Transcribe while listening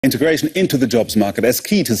integration into the jobs market as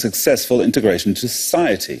key to successful integration to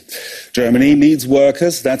society. Germany needs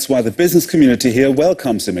workers. That's why the business community here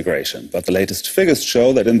welcomes immigration. But the latest figures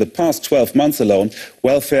show that in the past 12 months alone,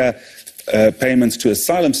 welfare payments to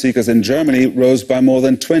asylum seekers in Germany rose by more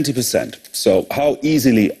than 20%. So how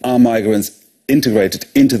easily are migrants integrated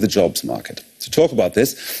into the jobs market? To talk about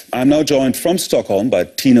this, I'm now joined from Stockholm by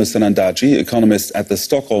Tino Sanandaji, economist at the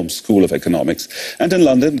Stockholm School of Economics, and in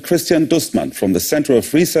London, Christian Dustmann from the Centre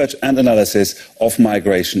of Research and Analysis of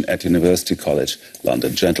Migration at University College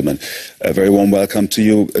London. Gentlemen, a very warm welcome to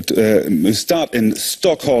you. We start in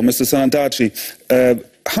Stockholm. Mr. Sanandaji,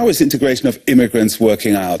 how is integration of immigrants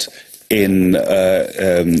working out in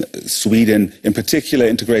Sweden, in particular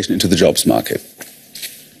integration into the jobs market?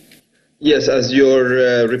 Yes, as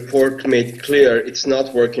your report made clear, it's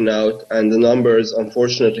not working out, and the numbers,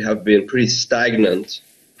 unfortunately, have been pretty stagnant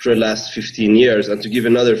for the last 15 years. And to give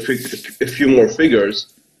a few more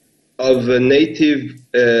figures, of native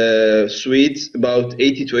Swedes, about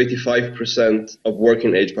 80 to 85% of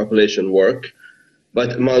working age population work,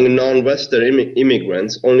 but among non-Western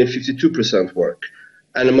immigrants, only 52% work.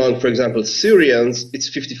 And among, for example, Syrians,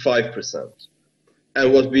 it's 55%.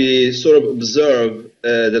 And what we sort of observe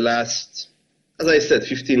the last, as I said,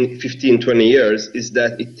 15, 20 years, is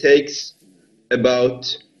that it takes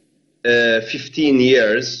about 15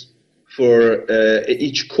 years for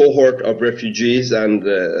each cohort of refugees and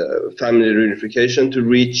family reunification to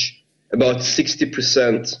reach about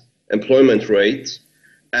 60% employment rate.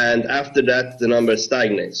 And after that, the number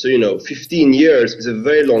stagnates. So, 15 years is a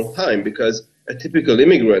very long time, because a typical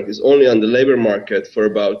immigrant is only on the labor market for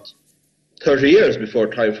about 30 years before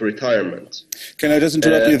time for retirement. Can I just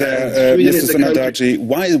interrupt you there, Mr. Sanandaji?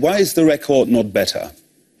 Why is the record not better?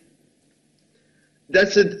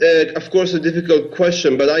 That's, of course, a difficult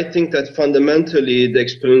question, but I think that fundamentally the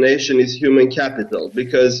explanation is human capital,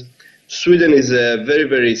 because Sweden is a very,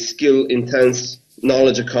 very skill-intense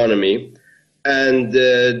knowledge economy, and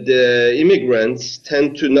the immigrants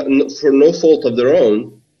tend to, for no fault of their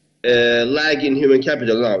own, lag in human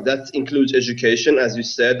capital now. That includes education. As you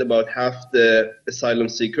said, about half the asylum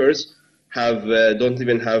seekers don't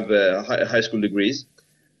even have high school degrees.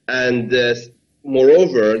 And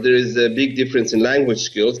moreover, there is a big difference in language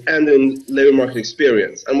skills and in labor market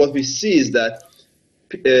experience. And what we see is that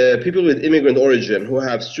people with immigrant origin who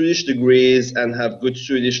have Swedish degrees and have good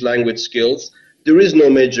Swedish language skills, there is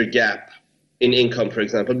no major gap in income, for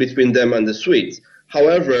example, between them and the Swedes.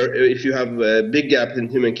 However, if you have a big gap in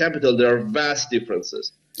human capital, there are vast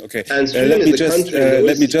differences. Okay,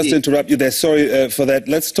 let me just interrupt you there. Sorry for that.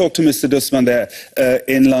 Let's talk to Mr. Dustmann there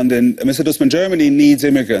in London. Mr. Dustmann, Germany needs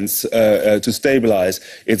immigrants to stabilize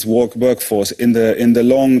its workforce in the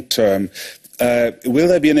long term. Will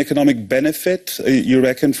there be an economic benefit, you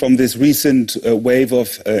reckon, from this recent wave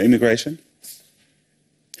of immigration?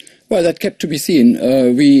 Well, that kept to be seen.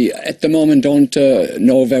 We, at the moment, don't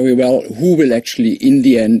know very well who will actually, in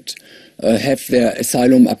the end, have their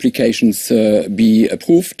asylum applications be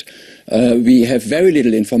approved. We have very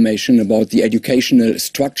little information about the educational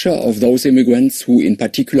structure of those immigrants who, in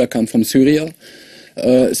particular, come from Syria.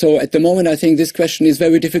 So at the moment, I think this question is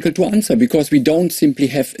very difficult to answer, because we don't simply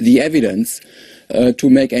have the evidence to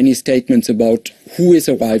make any statements about who is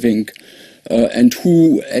arriving and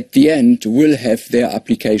who, at the end, will have their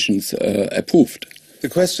applications approved. The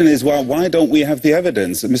question is, well, why don't we have the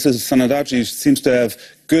evidence? Mr. Sanandaji seems to have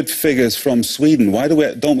good figures from Sweden. Why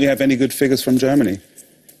don't we have any good figures from Germany?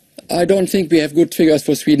 I don't think we have good figures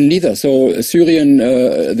for Sweden either. So the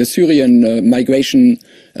Syrian migration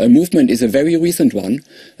movement is a very recent one.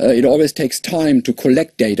 It always takes time to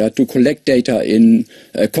collect data in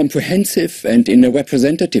a comprehensive and in a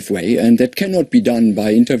representative way, and that cannot be done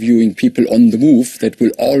by interviewing people on the move. That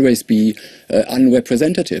will always be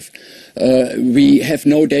unrepresentative. We have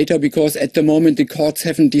no data because at the moment the courts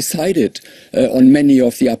haven't decided on many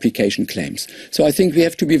of the application claims. So I think we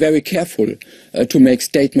have to be very careful to make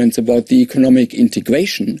statements about the economic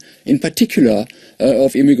integration, in particular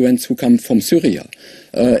of immigrants who come from Syria.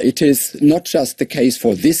 It is not just the case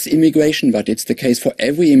for this immigration, but it's the case for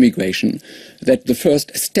every immigration, that the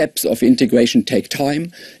first steps of integration take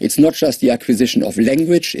time. It's not just the acquisition of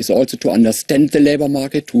language, it's also to understand the labor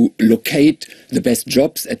market, to locate the best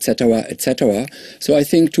jobs, etc., etc. So I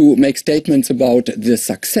think to make statements about the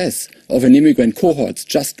success of an immigrant cohort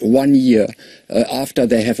just 1 year after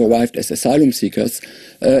they have arrived as asylum seekers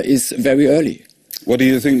is very early. What do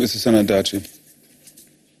you think, Mr. Sanandaji?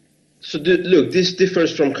 So look, this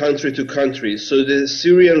differs from country to country. So the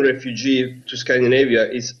Syrian refugee to Scandinavia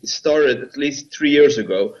started at least 3 years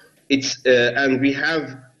ago. And we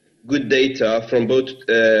have good data from both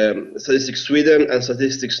Statistics Sweden and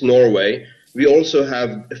Statistics Norway. We also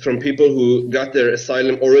have from people who got their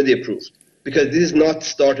asylum already approved, because this is not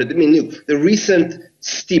started. I mean, new. The recent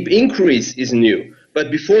steep increase is new,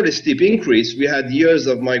 but before the steep increase, we had years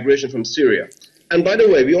of migration from Syria. And by the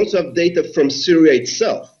way, we also have data from Syria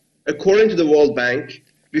itself. According to the World Bank,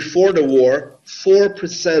 before the war,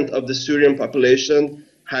 4% of the Syrian population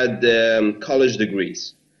had college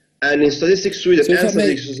degrees. And in Statistics Sweden and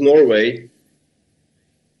Statistics Norway,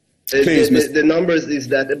 the numbers is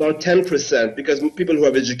that about 10%, because people who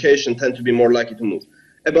have education tend to be more likely to move.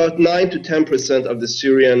 About 9 to 10% of the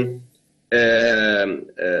Syrian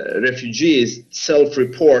refugees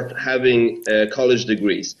self-report having college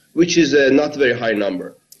degrees, which is a not very high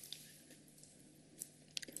number.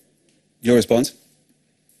 Your response?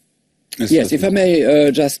 Yes, if I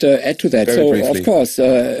may just add to that. So, briefly. Of course,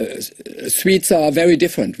 Swedes are very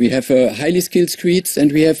different. We have highly skilled Swedes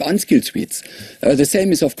and we have unskilled Swedes. The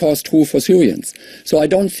same is, of course, true for Syrians. So I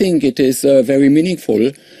don't think it is very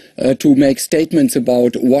meaningful to make statements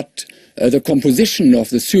about what the composition of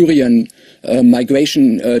the Syrian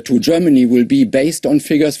migration to Germany will be based on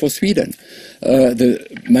figures for Sweden. The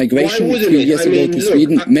migration 3 years ago to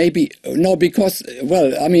Sweden, maybe, no, because,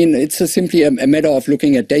 well, I mean, it's simply a matter of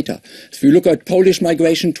looking at data. If you look at Polish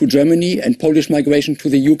migration to Germany and Polish migration to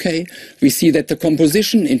the UK, we see that the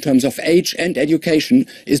composition in terms of age and education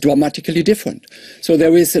is dramatically different. So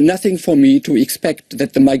there is nothing for me to expect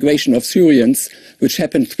that the migration of Syrians, which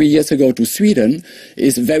happened 3 years ago to Sweden,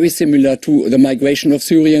 is very similar to the migration of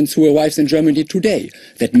Syrians who arrives in Germany today.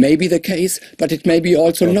 That may be the case, but it may be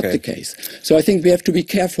also not the case. So I think we have to be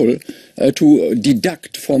careful to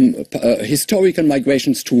deduct from historical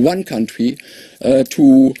migrations to one country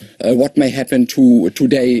to what may happen to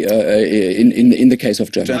today in the case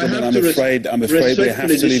of Germany. Gentlemen, I'm afraid we have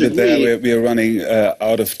to leave it there. We are running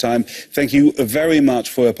out of time. Thank you very much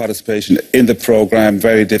for your participation in the program.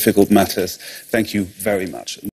 Very difficult matters. Thank you very much.